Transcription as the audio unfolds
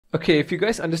Okay, if you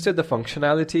guys understood the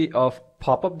functionality of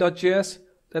popup.js,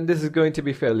 then this is going to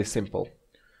be fairly simple.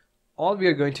 All we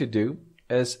are going to do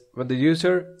is when the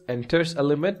user enters a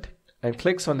limit and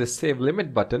clicks on the Save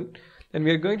Limit button, then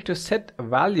we are going to set a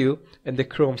value in the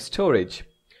Chrome storage.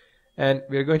 And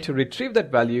we are going to retrieve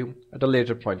that value at a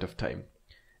later point of time.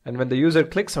 And when the user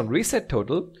clicks on Reset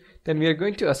Total, then we are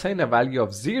going to assign a value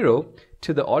of 0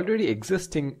 to the already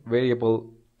existing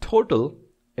variable total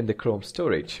in the Chrome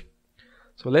storage.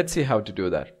 So let's see how to do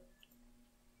that.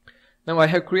 Now I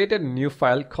have created a new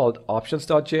file called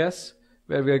options.js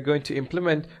where we are going to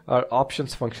implement our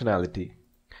options functionality.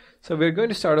 So we're going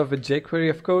to start off with jQuery,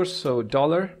 of course, so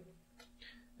 $,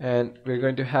 and we're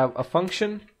going to have a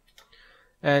function,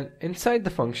 and inside the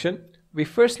function we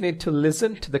first need to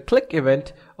listen to the click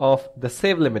event of the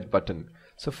Save Limit button.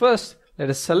 So first let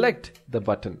us select the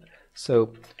button.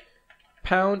 So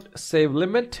 #save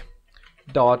limit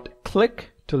dot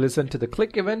click to listen to the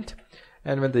click event,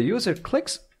 and when the user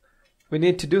clicks, we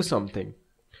need to do something.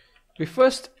 We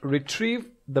first retrieve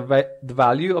the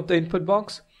value of the input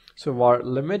box. So our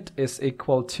limit is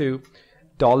equal to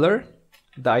 $,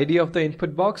 the ID of the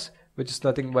input box, which is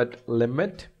nothing but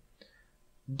limit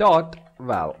dot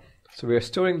val. So we are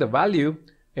storing the value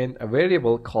in a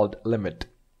variable called limit.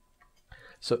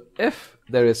 So if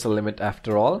there is a limit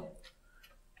after all,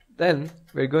 then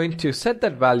we're going to set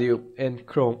that value in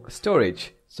Chrome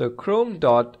storage. So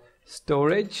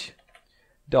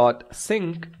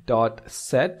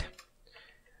chrome.storage.sync.set.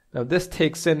 Now this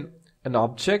takes in an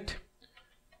object.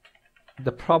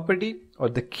 The property or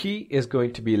the key is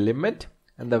going to be limit,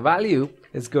 and the value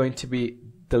is going to be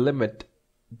the limit,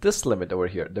 this limit over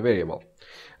here, the variable.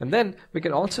 And then we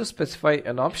can also specify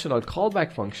an optional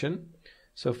callback function.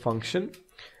 So function,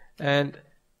 and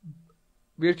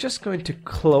we're just going to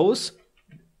close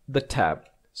the tab.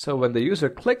 So when the user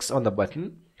clicks on the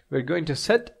button, we're going to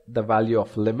set the value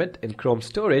of limit in Chrome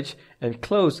storage and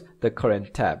close the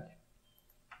current tab.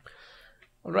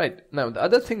 Alright, now the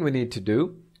other thing we need to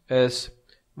do is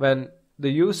when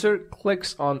the user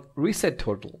clicks on Reset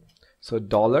Total. So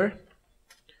 $,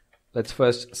 let's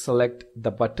first select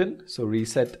the button, so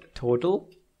Reset Total.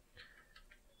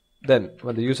 Then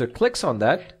when the user clicks on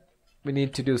that, we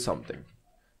need to do something.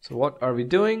 So what are we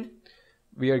doing?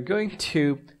 We are going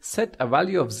to set a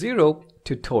value of 0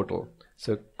 to total.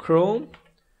 So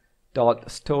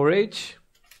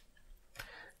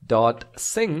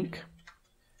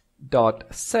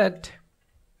chrome.storage.sync.set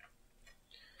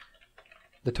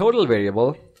the total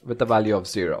variable with the value of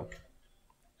 0.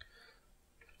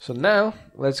 So now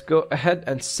let's go ahead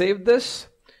and save this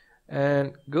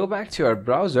and go back to our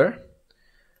browser.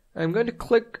 I'm going to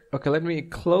click, okay, let me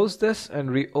close this and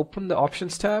reopen the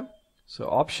options tab. So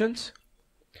options,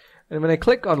 and when I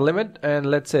click on limit and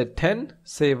let's say 10,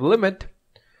 save limit,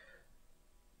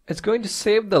 it's going to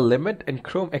save the limit in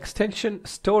Chrome extension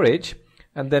storage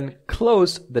and then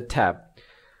close the tab.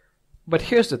 But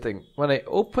here's the thing, when I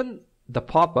open the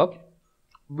pop-up,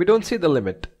 we don't see the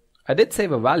limit. I did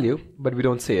save a value, but we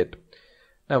don't see it.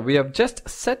 Now we have just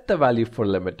set the value for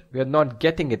limit. We are not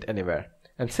getting it anywhere.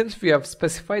 And since we have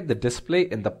specified the display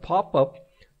in the pop-up,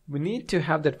 we need to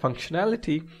have that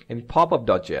functionality in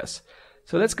popup.js.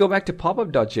 So let's go back to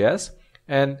popup.js,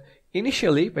 and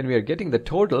initially when we are getting the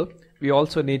total, we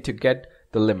also need to get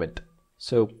the limit.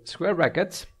 So square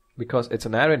brackets, because it's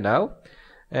an array now,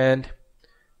 and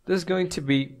this is going to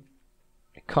be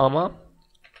comma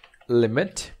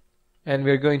limit, and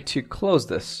we're going to close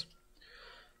this.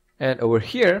 And over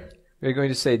here we're going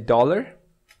to say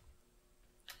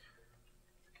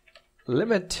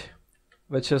 $limit,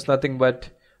 which is nothing but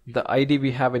the ID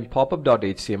we have in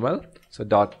popup.html. So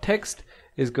 .text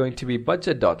is going to be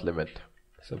budget.limit.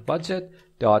 So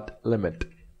budget.limit.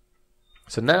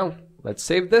 So now let's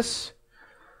save this.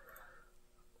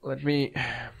 Okay.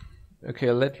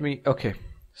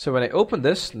 So when I open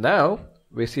this, now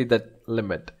we see that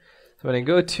limit. So when I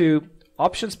go to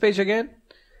options page again,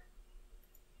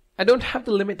 I don't have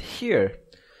the limit here.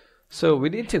 So we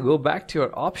need to go back to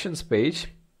our options page,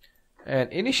 and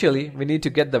initially we need to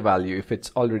get the value if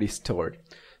it's already stored.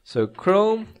 So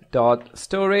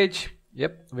chrome.storage,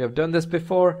 yep, we have done this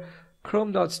before.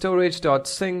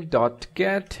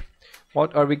 Chrome.storage.sync.get.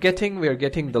 What are we getting? We are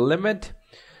getting the limit,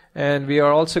 and we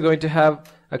are also going to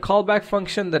have a callback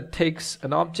function that takes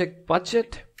an object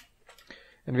budget,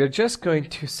 and we are just going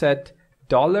to set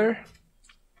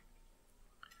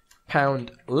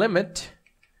 $limit.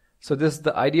 So this is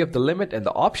the ID of the limit in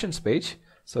the options page.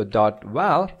 So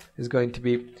 .val is going to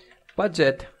be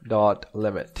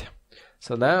budget.limit.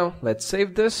 So now let's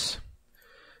save this,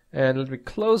 and let me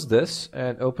close this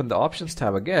and open the options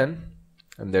tab again,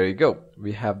 And there you go.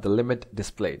 We have the limit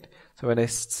displayed. So when I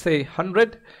say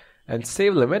 100 and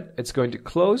save limit, it's going to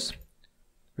close.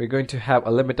 We're going to have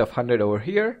a limit of 100 over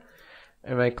here.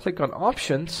 And when I click on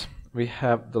options, we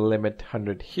have the limit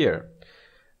 100 here.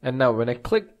 And now when I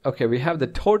click, okay, we have the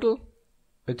total,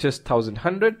 which is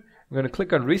 1100. I'm going to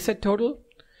click on reset total.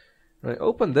 When I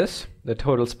open this, the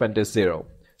total spent is 0.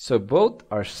 So both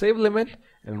our save limit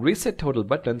and reset total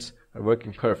buttons are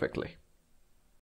working perfectly.